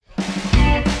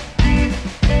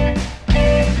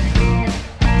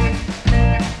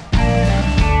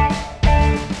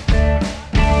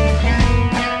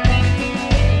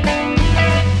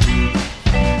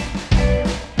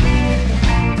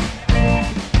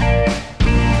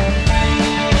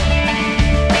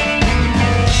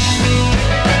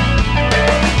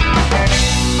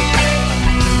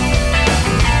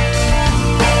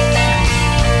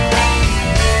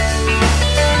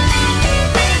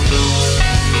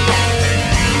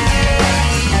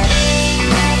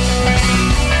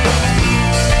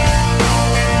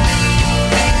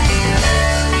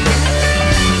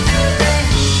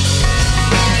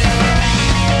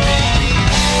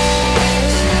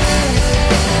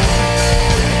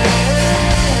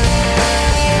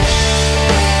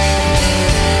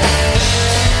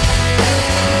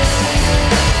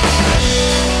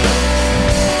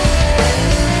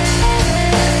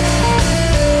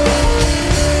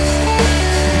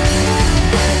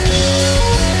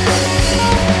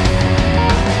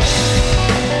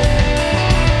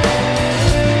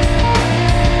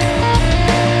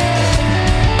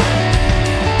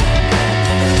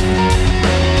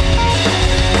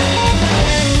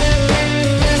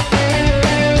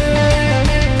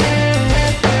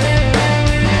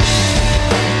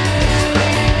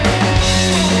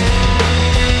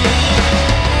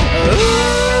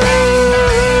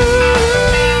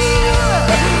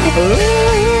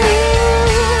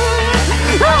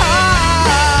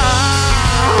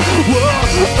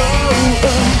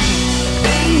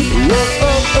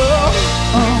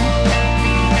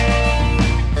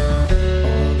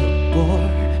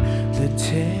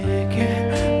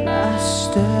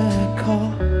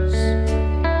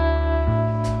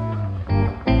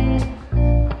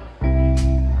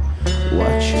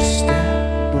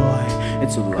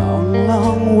It's a long,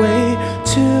 long way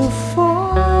to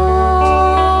fall.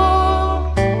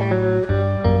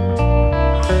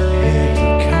 Here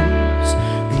comes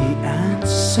the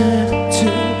answer to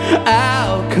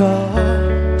our call.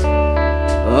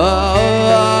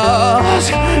 Oh,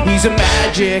 he's a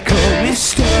magical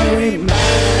mystery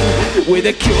man with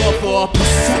a cure for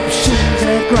perceptions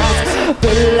across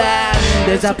the land.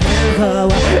 There's a panther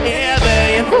wherever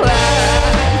you fly.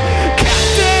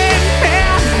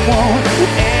 Won't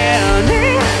anybody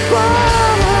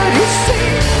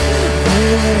see the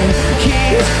way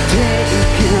he's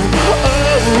taken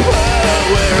over?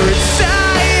 We're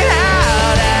inside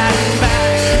out and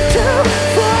back to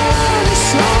fun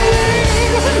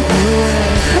slowing away.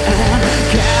 And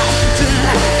Captain,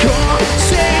 come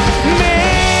save me.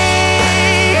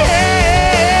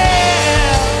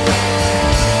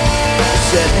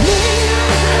 Said me.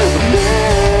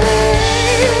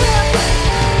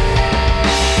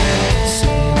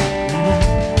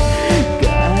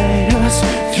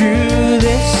 Through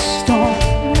this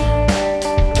storm,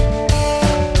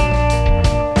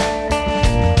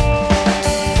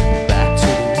 back to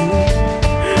the moon,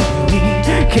 we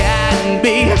can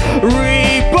be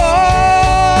reborn.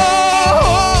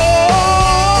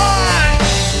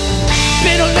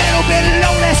 Been a little bit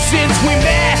lonely since we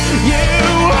met you,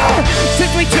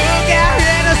 since we took our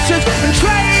innocence and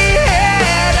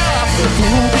traded up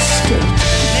for the state.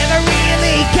 Never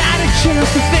really got a chance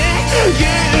to thank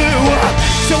you.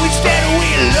 So instead we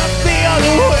look the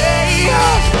other way.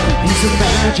 He's a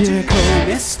magical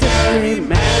mystery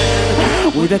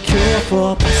man with a cure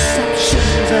for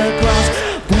perceptions across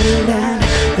the land.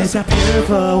 There's a cure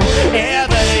for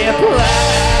wherever you play.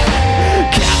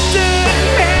 Captain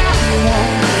Man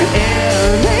won't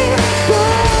anybody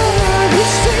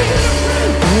see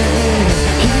where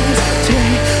he's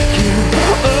taking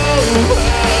over.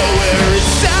 We're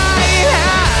inside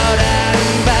out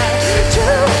and back to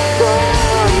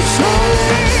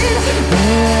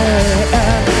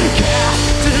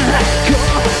Captain,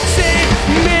 come save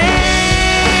me.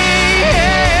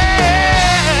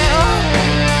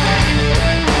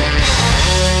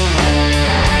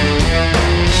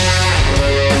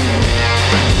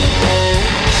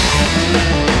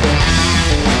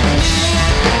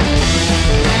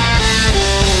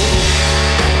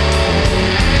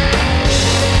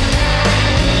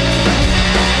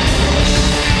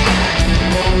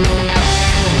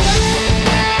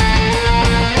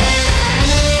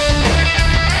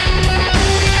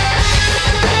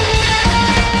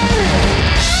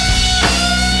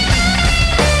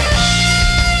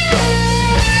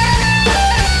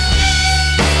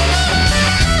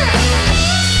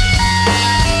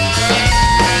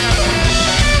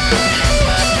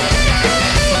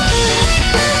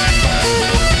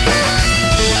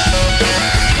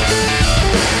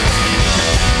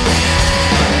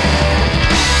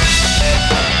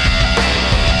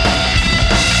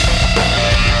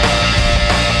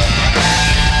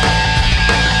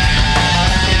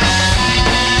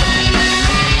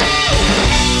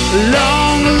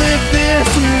 Long live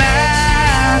this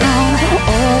man on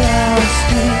all our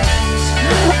streets.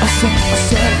 I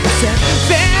said,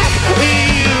 thank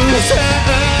you, sir.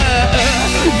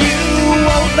 You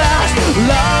won't last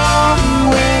long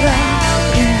without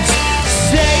his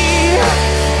say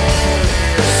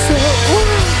so.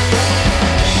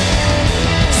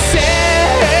 Say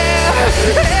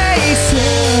so.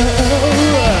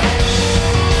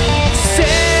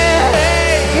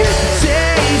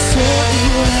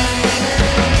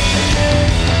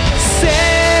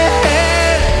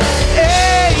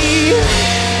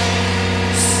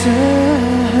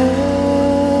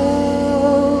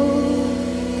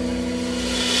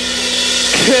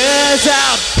 Cause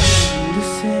I've been to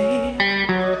say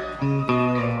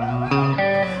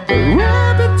the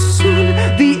rabbit's on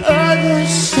the other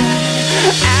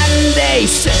side, and they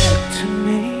said to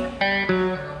me,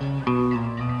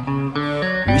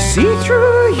 we see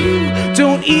through you,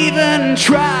 don't even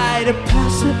try to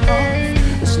pass it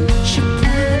off. It's not your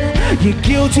plan, you're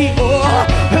guilty or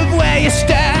of where you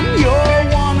stand. You're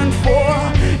 1 and 4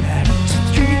 out of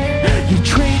 3, you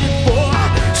traded for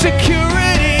security.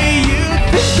 You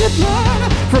think you'd learn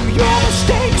from your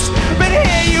mistakes, but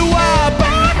here you are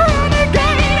back on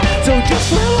again. So just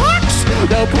relax,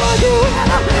 they'll plug you in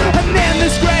and then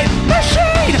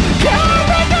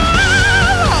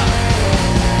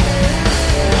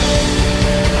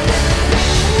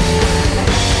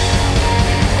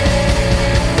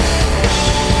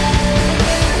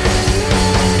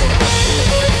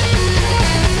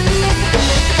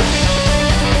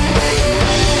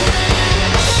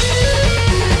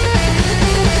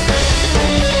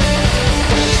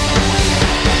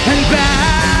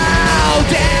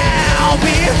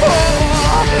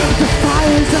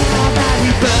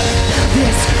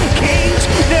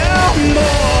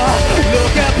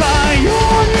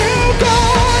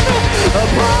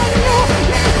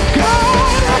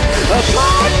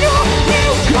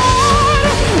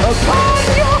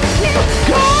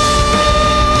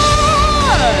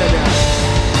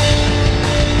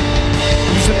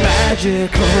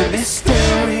magical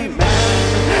mystery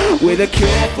man with a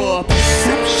cure for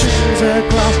perceptions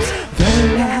across the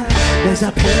land. There's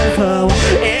a pill for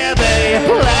whatever you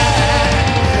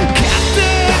plan.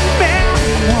 Captain Man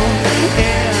in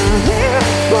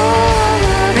everybody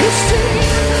see.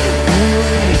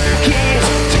 Keeps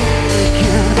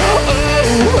taking over.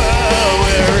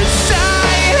 We're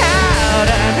inside out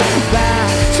and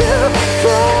back to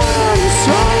front.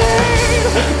 Swaying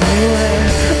away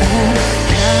and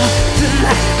Captain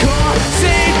can't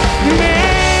save me.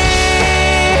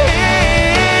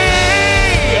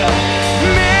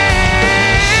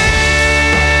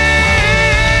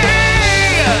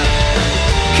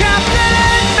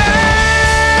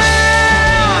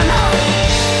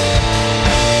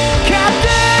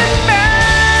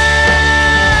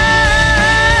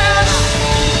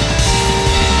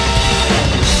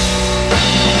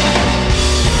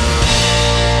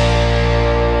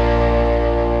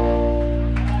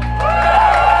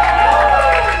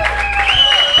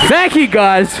 Thank you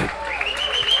guys.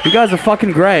 You guys are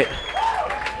fucking great.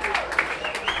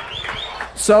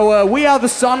 So we are the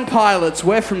Sun Pilots.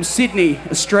 We're from Sydney,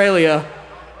 Australia,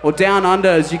 or Down Under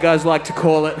as you guys like to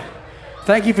call it.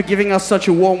 Thank you for giving us such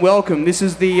a warm welcome. This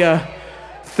is the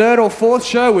third or fourth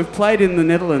show we've played in the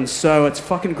Netherlands, so it's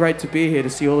fucking great to be here to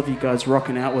see all of you guys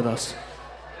rocking out with us.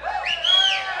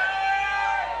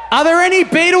 Are there any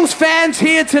Beatles fans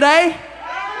here today?